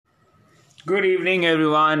Good evening,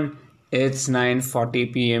 everyone. It's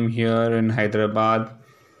 9:40 p.m. here in Hyderabad,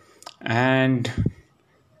 and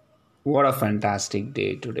what a fantastic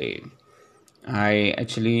day today. I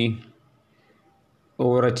actually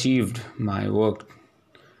overachieved my work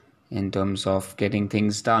in terms of getting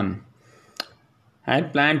things done. I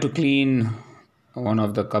had planned to clean one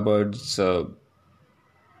of the cupboards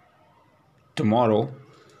tomorrow,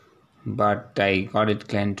 but I got it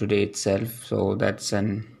cleaned today itself, so that's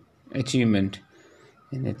an achievement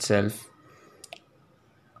in itself.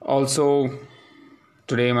 Also,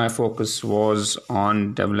 today my focus was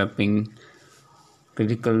on developing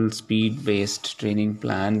critical speed based training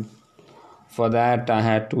plan. For that, I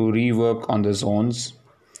had to rework on the zones.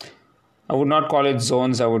 I would not call it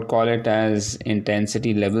zones, I would call it as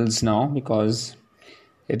intensity levels now because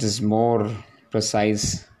it is more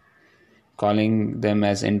precise calling them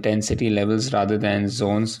as intensity levels rather than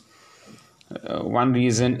zones. One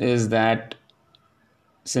reason is that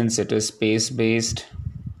since it is space based,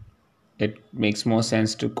 it makes more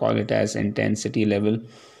sense to call it as intensity level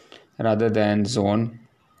rather than zone.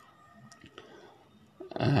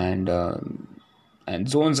 And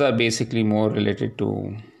zones are basically more related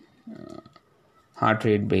to heart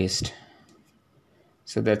rate based.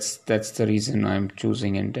 So that's the reason I'm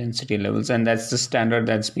choosing intensity levels, and that's the standard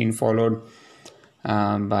that's been followed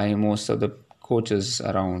by most of the coaches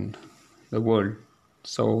around the world.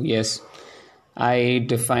 So yes, I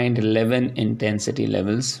defined 11 intensity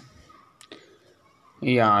levels.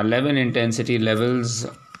 Yeah, 11 intensity levels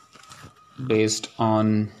based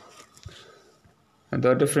on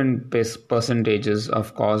the different percentages,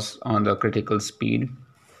 of course, on the critical speed,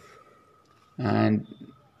 and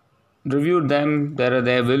reviewed them.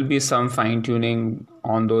 There will be some fine tuning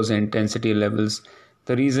on those intensity levels.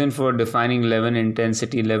 The reason for defining 11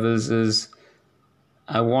 intensity levels is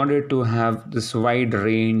I wanted to have this wide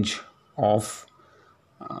range of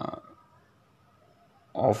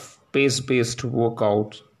pace based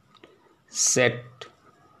workout set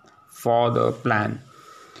for the plan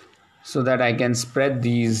so that I can spread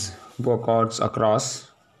these workouts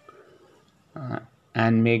across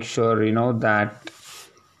and make sure that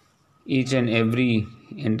each and every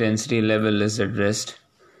intensity level is addressed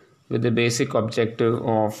with the basic objective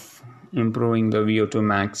of improving the VO2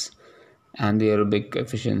 max and the aerobic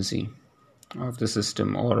efficiency of the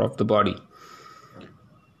system or of the body.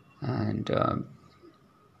 And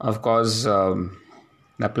of course,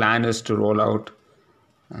 the plan is to roll out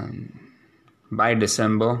by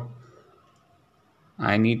December.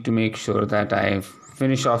 I need to make sure that I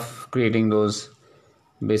finish off creating those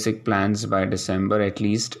basic plans by December at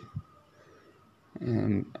least.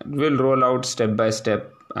 And we'll roll out step by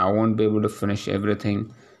step. I won't be able to finish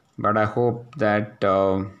everything, but I hope that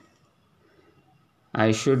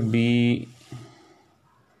I should be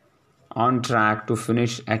on track to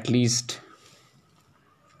finish at least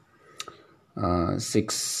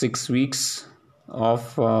six weeks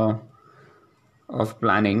of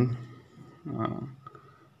planning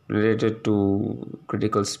related to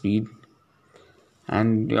critical speed,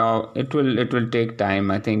 and it will take time.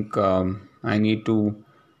 I think I need to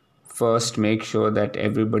first make sure that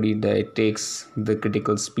everybody that takes the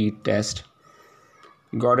critical speed test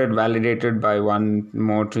got it validated by one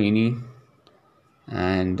more trainee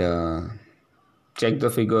and check the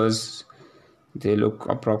figures. They look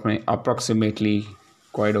approximately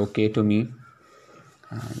quite okay to me.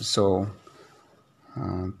 So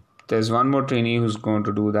there's one more trainee who's going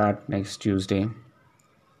to do that next Tuesday.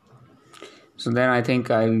 So then I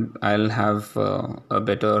think I'll have a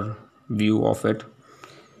better view of it.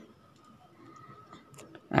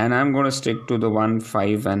 And I'm going to stick to the 1,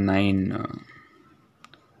 5 and 9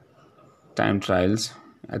 time trials.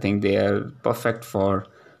 I think they are perfect for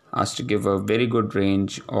us to give a very good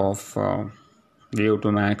range of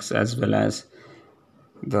VO2 max as well as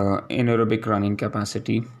the anaerobic running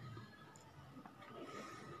capacity.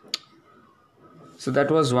 So that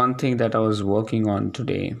was one thing that I was working on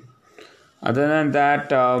today. Other than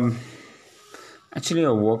that, actually I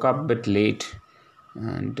woke up a bit late,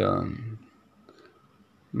 and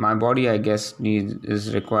my body, I guess,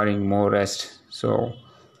 is requiring more rest. So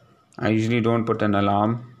I usually don't put an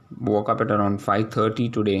alarm. Woke up at around 5:30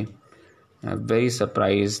 today. I'm very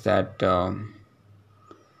surprised that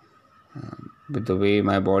with the way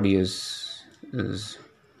my body is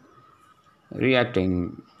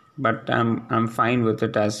reacting, but I'm fine with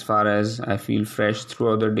it as far as I feel fresh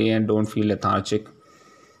throughout the day and don't feel lethargic.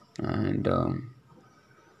 And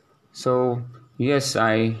so yes,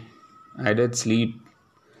 I did sleep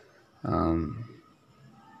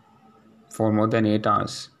for more than 8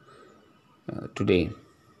 hours today.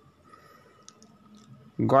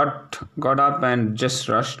 got up and just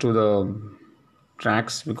rushed to the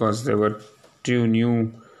tracks because there were two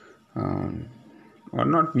new, or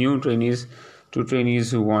not new trainees, two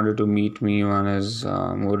trainees who wanted to meet me. One is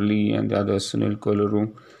Murli and the other is Sunil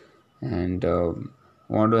Kolaru, and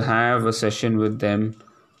want to have a session with them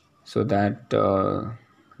so that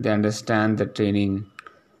they understand the training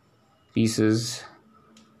pieces,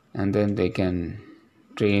 and then they can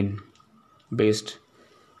train based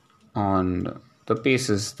on the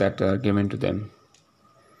paces that are given to them.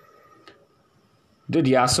 Did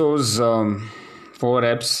Yaso's 4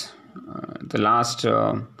 reps. The last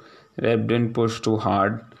rep didn't push too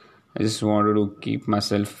hard. I just wanted to keep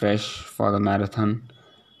myself fresh for the marathon.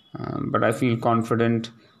 But I feel confident.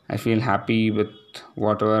 I feel happy with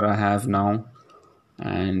whatever I have now.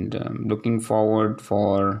 And looking forward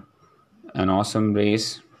for an awesome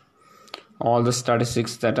race. All the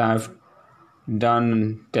statistics that I've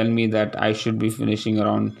done tell me that I should be finishing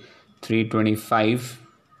around 3:25.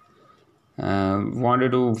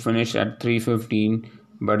 Wanted to finish at 3:15,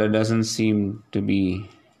 but it doesn't seem to be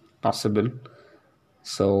possible.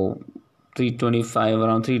 So 3:25,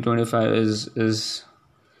 around 3:25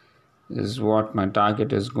 is what my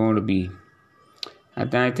target is going to be.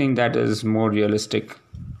 And I think that is more realistic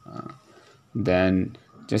than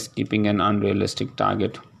just keeping an unrealistic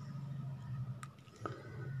target.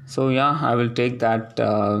 So yeah, I will take that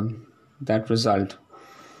result.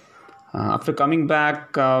 After coming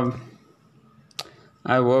back,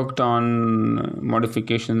 I worked on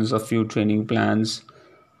modifications of few training plans,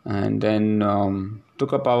 and then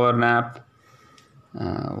took a power nap,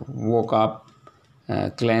 woke up,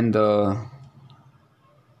 cleaned the...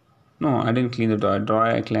 No, I didn't clean the drawer.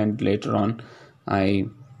 I cleaned later on. I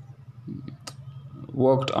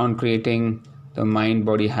worked on creating the Mind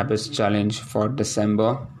Body Habits Challenge for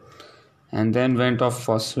December, and then went off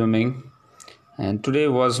for swimming. And today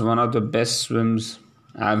was one of the best swims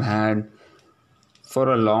I've had for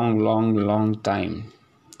a long time.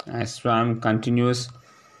 I swam continuous.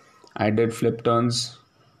 I did flip turns.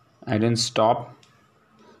 I didn't stop.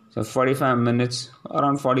 So 45 minutes,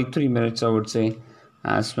 around 43 minutes I would say,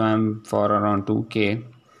 I swam for around 2K.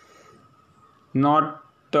 Not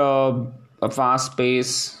a fast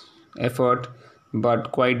pace effort,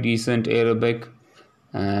 but quite decent aerobic.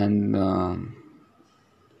 And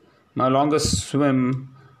my longest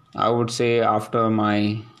swim, I would say, after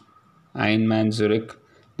my Ironman Zurich,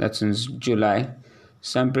 that's since July.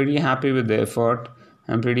 So I'm pretty happy with the effort.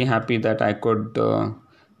 I'm pretty happy that I could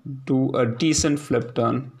do a decent flip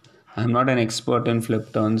turn. I'm not an expert in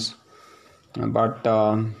flip turns, but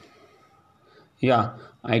yeah,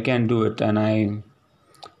 I can do it, and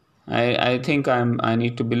I think I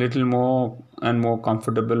need to be a little more and more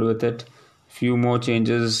comfortable with it. Few more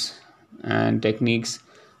changes and techniques,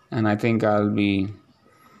 and I think I'll be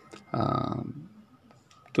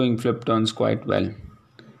doing flip turns quite well.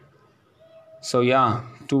 So yeah,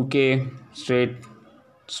 2K straight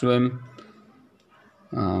swim.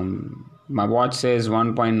 My watch says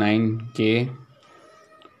 1.9K.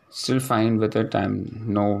 Still fine with it.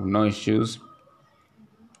 I'm no issues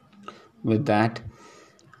with that.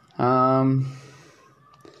 After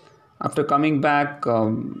coming back,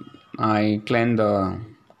 I cleaned the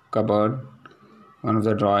cupboard, one of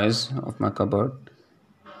the drawers of my cupboard,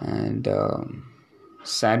 and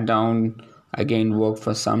sat down again, worked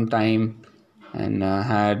for some time, and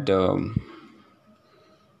had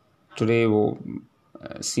today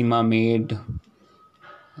Seema made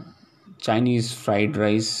Chinese fried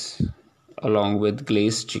rice along with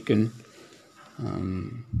glazed chicken.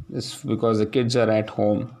 It's because the kids are at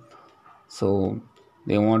home, so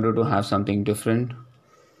they wanted to have something different.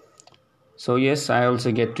 So yes, I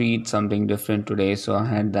also get to eat something different today, so I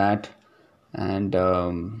had that, and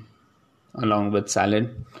along with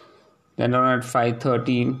salad. Then around at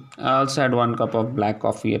 5:30, I also had 1 cup of black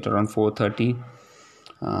coffee at around 4:30.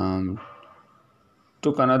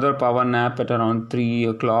 Took another power nap at around 3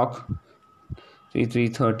 o'clock,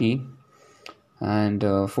 3:30, and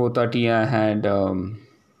 4:30 I had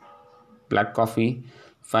black coffee.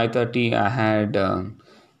 5:30 I had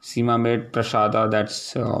Seema made prasada.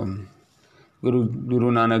 That's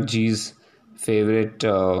Guru Nanak Ji's favorite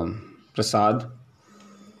prasad.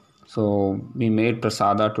 So we made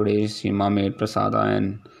prasada today. Seema made prasada,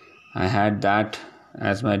 and I had that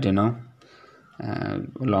as my dinner,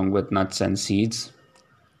 along with nuts and seeds.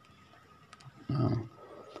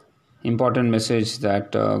 Important message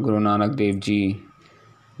that Guru Nanak Dev Ji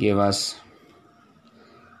gave us.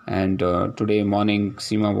 And today morning,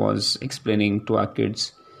 Seema was explaining to our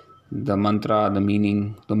kids the mantra, the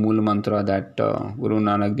meaning, the Mool mantra that Guru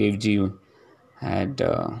Nanak Dev Ji had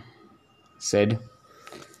said.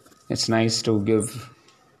 it's nice to give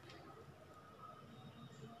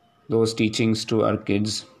those teachings to our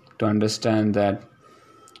kids to understand that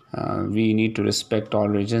we need to respect all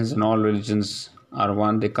religions, and all religions are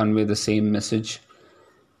one. They convey the same message.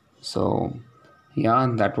 So, yeah,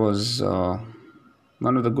 that was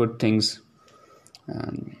one of the good things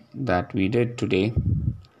that we did today.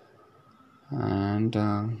 And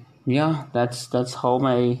yeah, that's how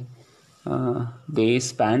my day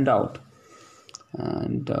spanned out.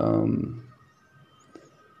 And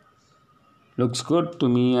looks good to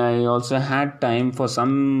me. I also had time for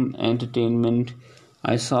some entertainment.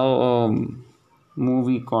 I saw a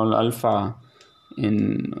movie called Alpha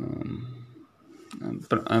in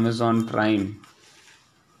Amazon Prime.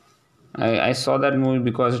 I saw that movie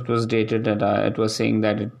because it was dated, and it was saying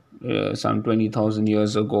that it some 20,000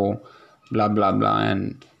 years ago, blah blah blah,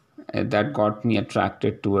 and that got me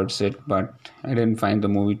attracted towards it. But I didn't find the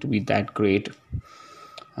movie to be that great.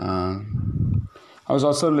 I was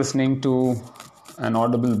also listening to an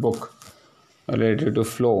Audible book related to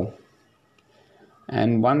flow,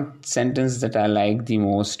 and one sentence that I liked the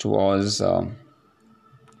most was the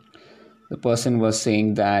person was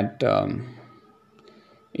saying that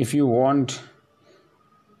if you want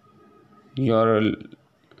your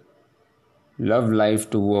love life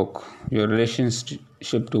to work, your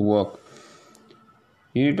relationship to work,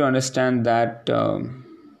 you need to understand that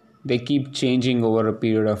they keep changing over a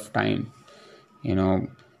period of time.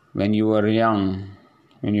 When you were young,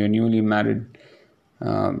 when you were newly married,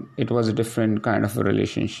 it was a different kind of a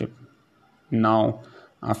relationship. Now,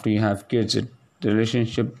 after you have kids, the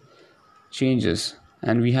relationship changes,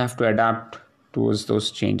 and we have to adapt towards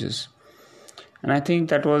those changes. And I think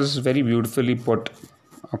that was very beautifully put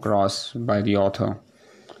across by the author.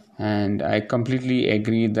 And I completely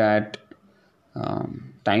agree that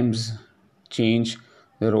times change,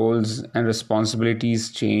 the roles and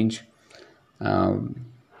responsibilities change.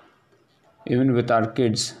 Even with our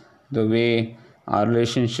kids, the way our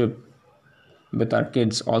relationship with our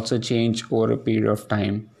kids also change over a period of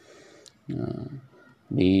time.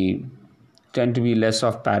 We tend to be less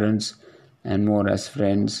of parents and more as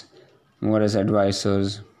friends, more as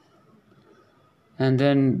advisors. And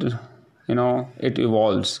then, it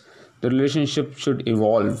evolves. The relationship should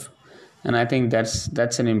evolve. And I think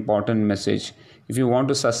that's an important message. If you want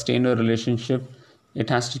to sustain a relationship, it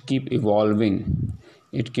has to keep evolving.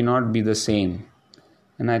 It cannot be the same.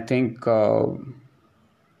 And I think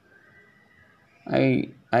I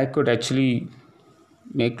could actually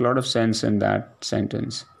make a lot of sense in that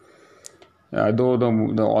sentence. Though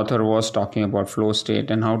the author was talking about flow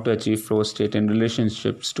state and how to achieve flow state in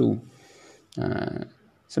relationships too.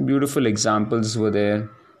 Some beautiful examples were there.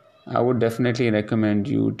 I would definitely recommend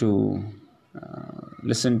you to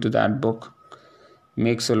listen to that book.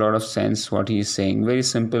 Makes a lot of sense what he's saying. Very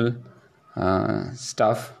simple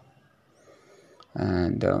stuff.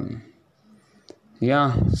 And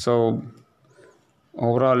so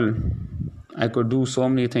overall, I could do so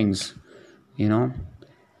many things,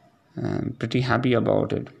 I'm pretty happy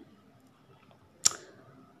about it.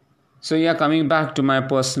 So coming back to my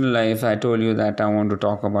personal life, I told you that I want to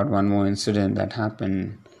talk about one more incident that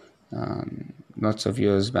happened lots of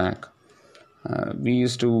years back. We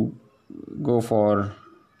used to go for,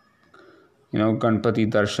 Ganpati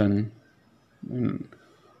Darshan,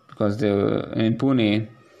 because in Pune,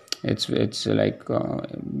 it's like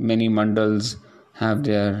many mandals have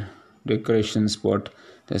their decorations put.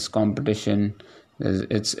 There's competition.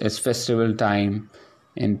 It's festival time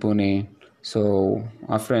in Pune. So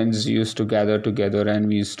our friends used to gather together, and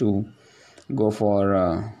we used to go for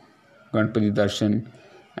Ganpati Darshan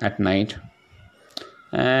at night.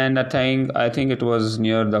 And I think it was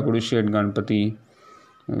near Dagudushed Ganpati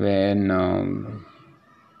when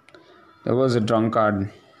there was a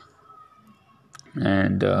drunkard,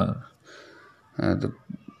 and the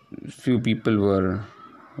few people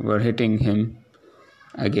were hitting him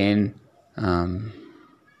again.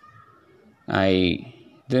 I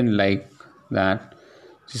didn't like that.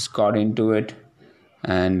 Just got into it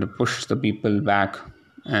and pushed the people back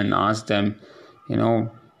and asked them,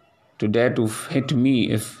 to dare to hit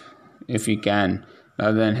me if you can,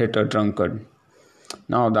 rather than hit a drunkard.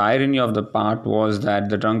 Now, the irony of the part was that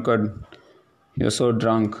the drunkard, he was so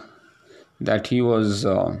drunk that he was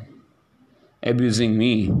abusing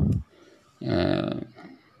me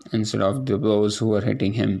instead of those who were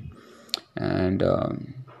hitting him. And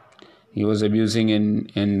he was abusing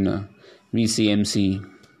in VCMC,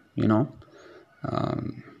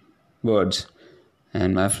 words.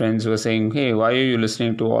 And my friends were saying, hey, why are you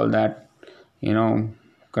listening to all that,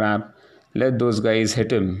 crap? Let those guys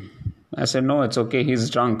hit him. I said, no, it's okay. He's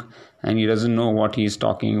drunk and he doesn't know what he's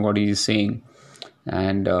talking, what he's saying.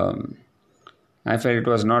 And I felt it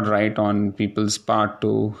was not right on people's part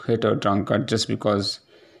to hit a drunkard just because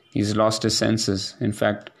he's lost his senses. In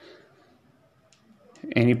fact,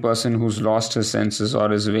 any person who's lost his senses or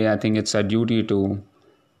his way, I think it's a duty to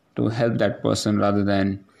help that person rather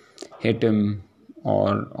than hit him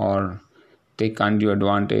or take undue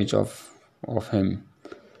advantage of him.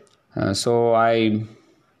 So I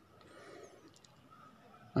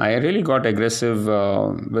really got aggressive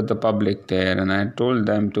with the public there, and I told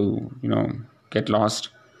them to get lost,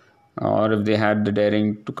 or if they had the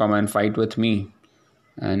daring to come and fight with me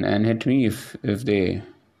and hit me if they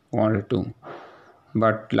wanted to.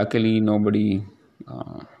 But luckily nobody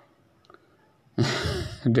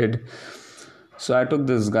did. So I took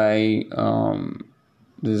this guy,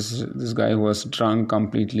 this guy who was drunk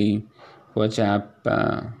completely, poor chap,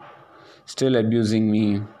 still abusing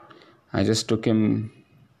me. I just took him,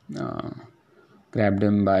 grabbed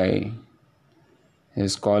him by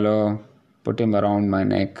his collar, put him around my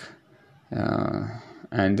neck,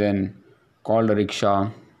 and then called a rickshaw,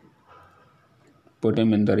 put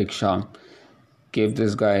him in the rickshaw, gave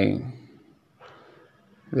this guy,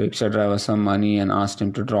 the rickshaw driver, some money and asked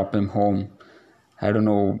him to drop him home. I don't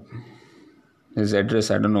know his address,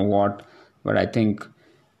 I don't know what, but I think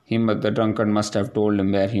the drunkard must have told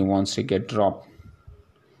him where he wants to get dropped.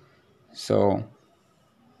 So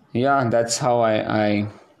yeah, that's how I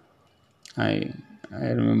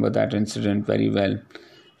remember that incident very well.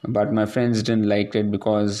 But my friends didn't like it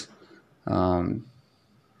because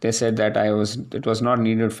they said that it was not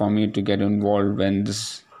needed for me to get involved when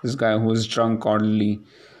this guy who was drunk already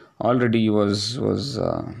was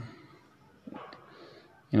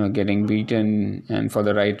getting beaten, and for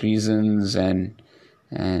the right reasons, and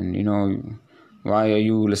why are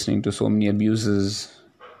you listening to so many abuses?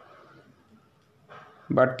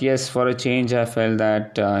 But yes, for a change, I felt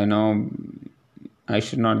that I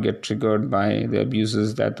should not get triggered by the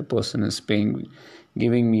abuses that the person is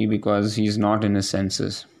giving me, because he's not in his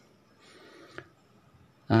senses.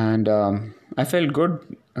 And I felt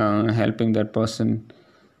good helping that person,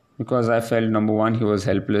 because I felt, number one, he was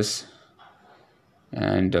helpless,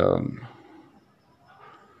 and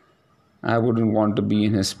I wouldn't want to be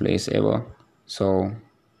in his place ever. So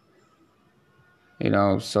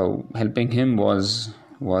so helping him was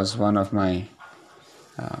one of my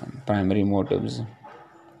primary motives.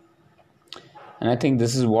 And I think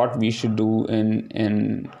this is what we should do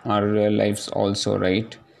in our real lives also,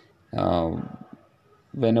 right?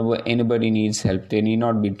 Whenever anybody needs help, they need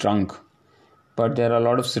not be drunk, but there are a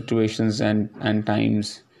lot of situations and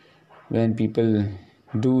times when people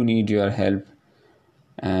do need your help,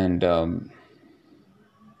 and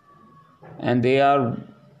they are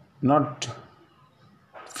not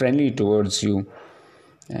friendly towards you.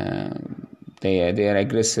 They are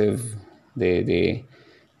aggressive. They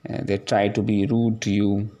try to be rude to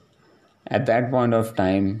you. At that point of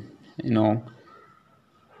time, you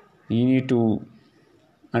need to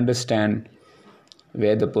understand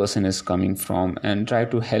where the person is coming from and try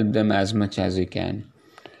to help them as much as you can.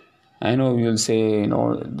 I know you'll say,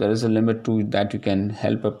 there is a limit to that you can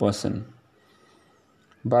help a person,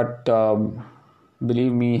 but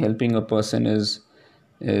believe me, helping a person is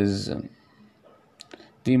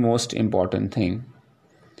the most important thing.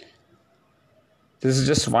 This is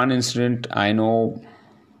just one incident. I know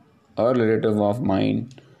a relative of mine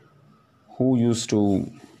who used to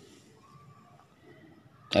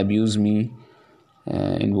abuse me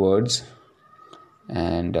in words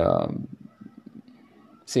and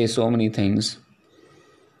say so many things,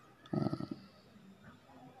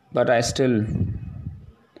 but I still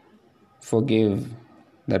forgave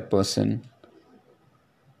that person.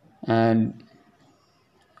 And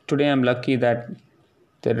today I'm lucky that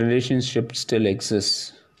the relationship still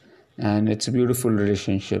exists, and it's a beautiful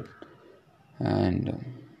relationship,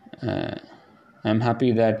 and I'm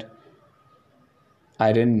happy that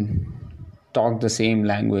I didn't talk the same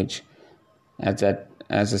language as the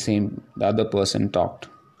other person talked,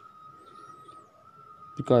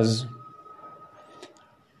 because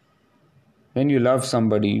when you love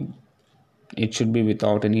somebody, it should be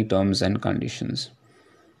without any terms and conditions.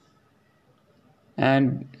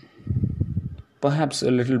 And perhaps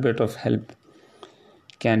a little bit of help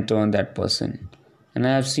can turn that person. And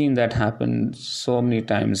I have seen that happen so many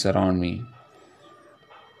times around me.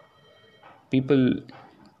 People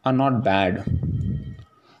are not bad,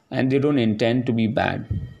 and they don't intend to be bad.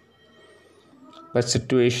 But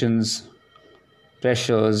situations,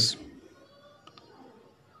 pressures,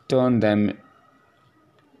 turn them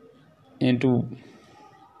into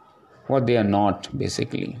what they are not,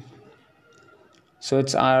 basically. So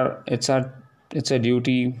it's a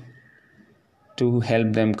duty to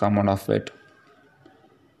help them come out of it,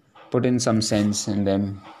 put in some sense in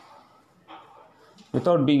them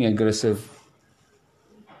without being aggressive,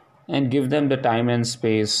 and give them the time and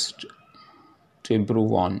space to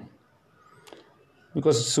improve on.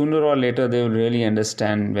 Because sooner or later they will really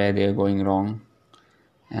understand where they are going wrong,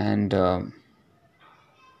 and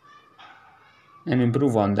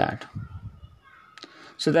improve on that.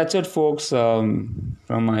 So that's it, folks. From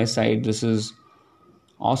my side, this is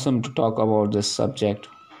awesome to talk about this subject.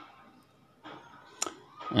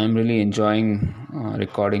 I'm really enjoying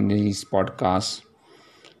recording these podcasts,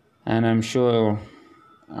 and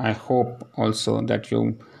I hope also that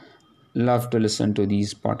you love to listen to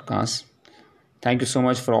these podcasts. Thank you so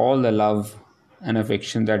much for all the love and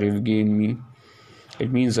affection that you've given me.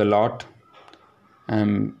 It means a lot.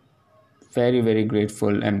 I'm very, very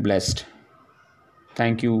grateful and blessed.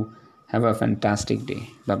 Thank you. Have a fantastic day.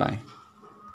 Bye-bye.